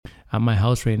At my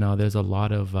house right now, there's a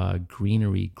lot of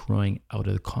greenery growing out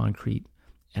of the concrete.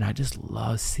 And I just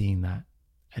love seeing that.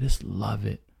 I just love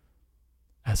it.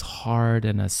 As hard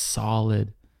and as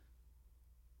solid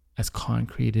as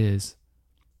concrete is,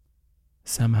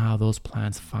 somehow those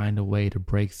plants find a way to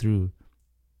break through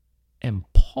and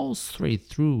pulse straight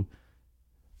through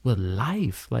with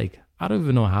life. Like, I don't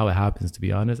even know how it happens, to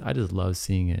be honest. I just love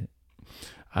seeing it.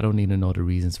 I don't need to know the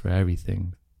reasons for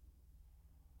everything.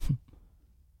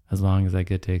 As long as I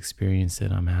get to experience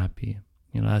it, I'm happy.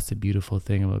 That's the beautiful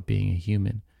thing about being a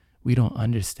human. We don't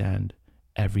understand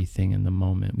everything in the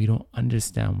moment. We don't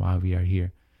understand why we are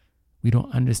here. We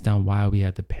don't understand why we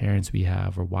have the parents we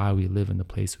have or why we live in the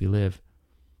place we live.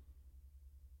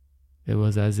 It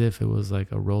was as if it was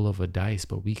like a roll of a dice,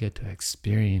 but we get to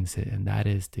experience it. And that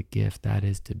is the gift. That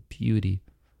is the beauty.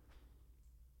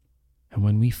 And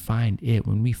when we find it,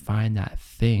 when we find that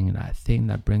thing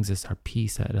that brings us our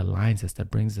peace, that aligns us,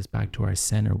 that brings us back to our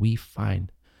center, we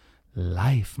find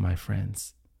life, my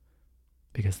friends.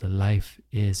 Because the life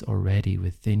is already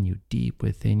within you, deep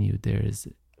within you. There is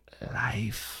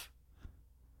life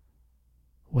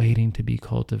waiting to be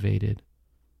cultivated.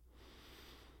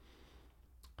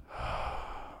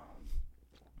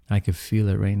 I could feel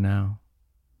it right now.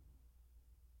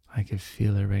 I could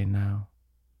feel it right now.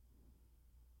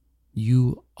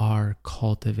 You are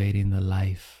cultivating the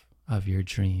life of your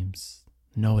dreams.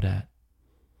 Know that.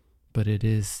 But it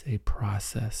is a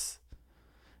process.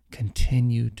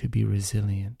 Continue to be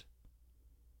resilient.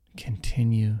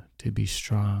 Continue to be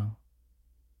strong.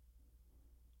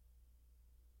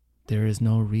 There is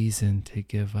no reason to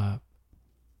give up.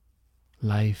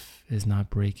 Life is not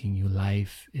breaking you.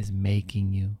 Life is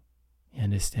making you. You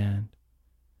understand?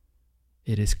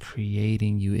 It is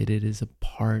creating you. It is a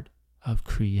part of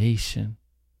creation.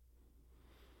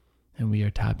 And we are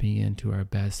tapping into our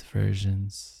best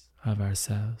versions of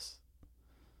ourselves.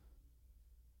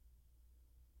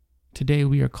 Today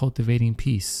we are cultivating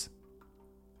peace.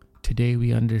 Today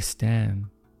we understand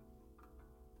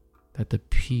that the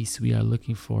peace we are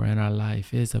looking for in our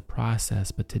life is a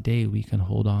process, but today we can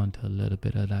hold on to a little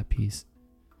bit of that peace.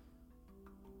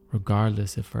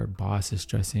 Regardless if our boss is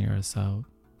stressing us out,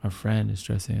 our friend is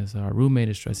stressing us out, our roommate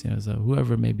is stressing us out,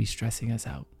 whoever may be stressing us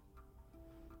out.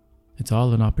 It's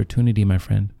all an opportunity, my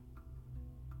friend.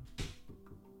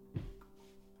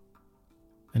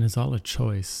 And it's all a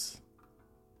choice.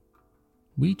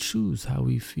 We choose how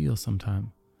we feel sometimes,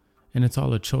 and it's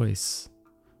all a choice.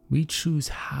 We choose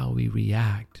how we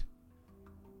react.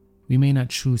 We may not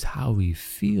choose how we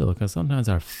feel, because sometimes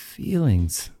our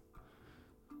feelings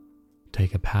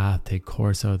take a path, take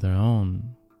course of their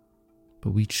own.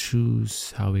 But we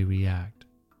choose how we react.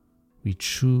 We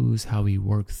choose how we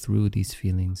work through these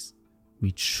feelings.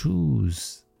 We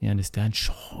choose, you understand?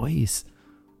 Choice.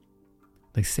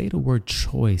 Like, say the word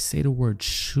choice, say the word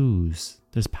choose.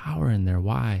 There's power in there.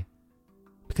 Why?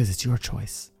 Because it's your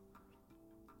choice,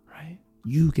 right?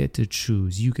 You get to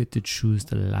choose. You get to choose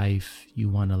the life you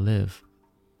want to live.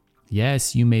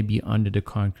 Yes, you may be under the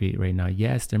concrete right now.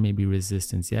 Yes, there may be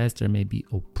resistance. Yes, there may be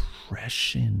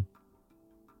oppression.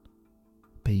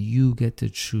 But you get to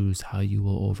choose how you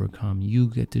will overcome. You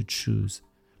get to choose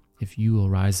if you will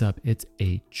rise up. It's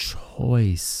a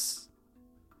choice.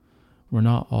 We're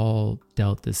not all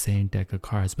dealt the same deck of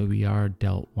cards, but we are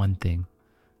dealt one thing.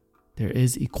 There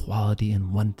is equality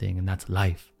in one thing, and that's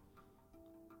life.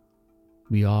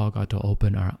 We all got to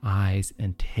open our eyes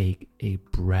and take a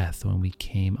breath when we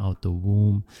came out the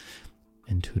womb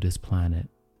into this planet.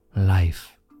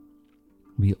 Life.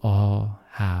 We all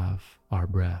have our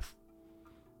breath.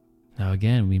 Now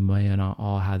again, we may not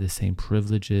all have the same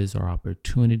privileges or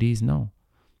opportunities, no,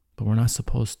 but we're not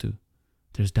supposed to.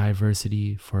 There's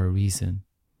diversity for a reason.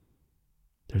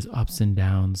 There's ups and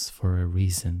downs for a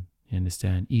reason. You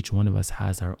understand? Each one of us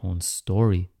has our own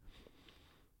story.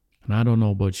 And I don't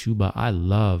know about you, but I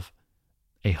love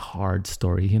a hard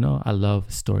story. I love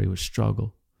a story with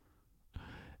struggle.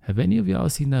 Have any of y'all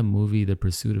seen that movie, The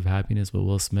Pursuit of Happiness with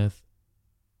Will Smith?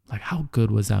 Like, how good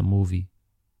was that movie?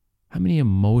 How many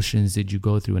emotions did you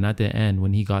go through? And at the end,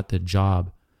 when he got the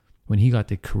job, when he got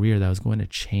the career that was going to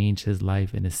change his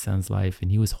life and his son's life, and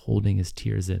he was holding his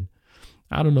tears in.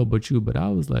 I don't know about you, but I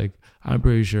was like, I'm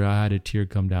pretty sure I had a tear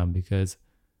come down because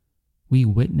we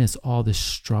witnessed all the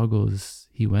struggles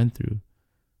he went through.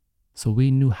 So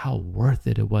we knew how worth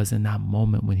it was in that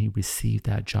moment when he received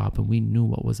that job, and we knew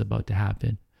what was about to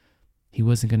happen. He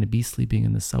wasn't going to be sleeping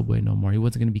in the subway no more. He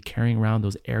wasn't going to be carrying around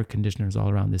those air conditioners all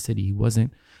around the city. He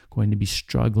wasn't going to be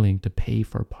struggling to pay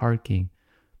for parking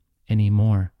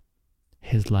anymore.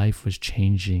 His life was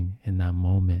changing in that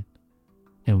moment.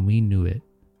 And we knew it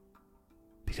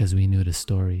because we knew the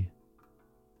story.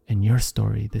 In your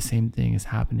story, the same thing is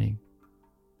happening.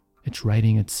 It's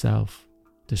writing itself.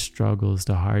 The struggles,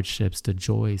 the hardships, the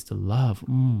joys, the love.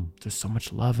 There's so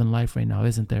much love in life right now,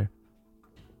 isn't there?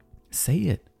 Say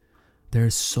it.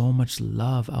 There's so much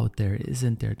love out there,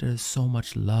 isn't there? There's so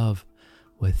much love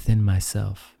within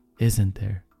myself, isn't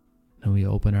there? And we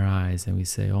open our eyes and we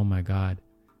say, oh my God,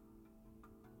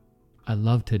 I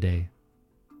love today,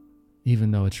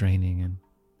 even though it's raining. And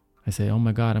I say, oh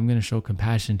my God, I'm going to show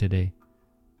compassion today,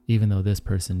 even though this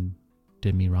person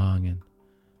did me wrong. And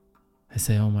I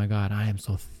say, oh my God, I am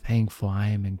so thankful. I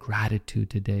am in gratitude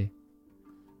today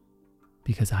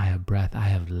because I have breath, I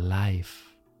have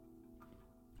life.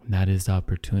 And that is the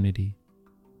opportunity.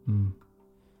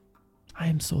 I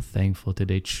am so thankful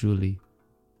today, truly,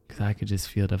 because I could just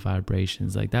feel the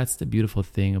vibrations. Like, that's the beautiful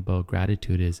thing about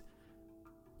gratitude is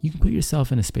you can put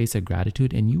yourself in a space of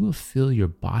gratitude and you will feel your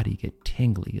body get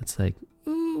tingly. It's like,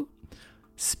 ooh,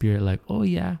 spirit like, oh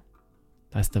yeah,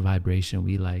 that's the vibration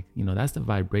we like. That's the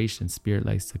vibration spirit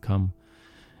likes to come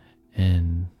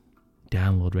and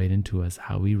download right into us,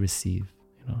 how we receive.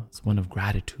 It's one of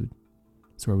gratitude.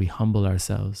 It's where we humble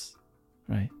ourselves,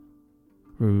 right?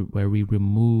 Where we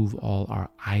remove all our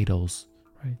idols,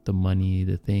 right? The money,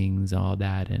 the things, all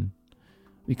that. And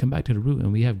we come back to the root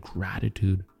and we have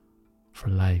gratitude for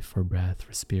life, for breath,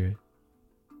 for spirit.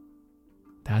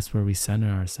 That's where we center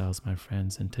ourselves, my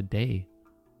friends. And today,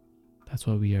 that's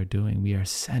what we are doing. We are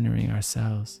centering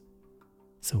ourselves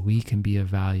so we can be of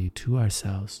value to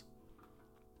ourselves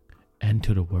and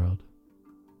to the world,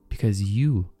 because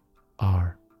you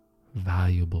are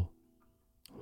valuable.